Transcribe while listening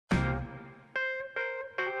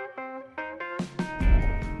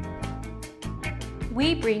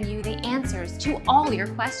we bring you the answers to all your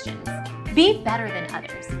questions. Be better than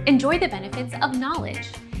others. Enjoy the benefits of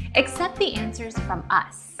knowledge. Accept the answers from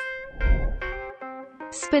us.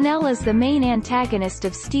 Spinel is the main antagonist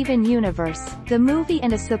of Steven Universe, the movie,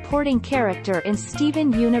 and a supporting character in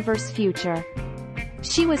Steven Universe Future.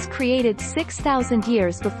 She was created 6,000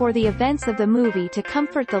 years before the events of the movie to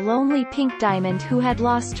comfort the lonely pink diamond who had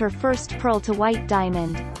lost her first pearl to white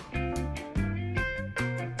diamond.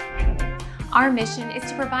 Our mission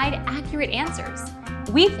is to provide accurate answers.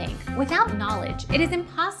 We think without knowledge, it is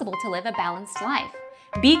impossible to live a balanced life.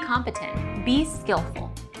 Be competent, be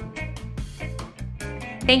skillful.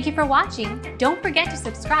 Thank you for watching. Don't forget to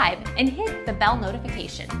subscribe and hit the bell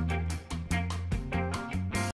notification.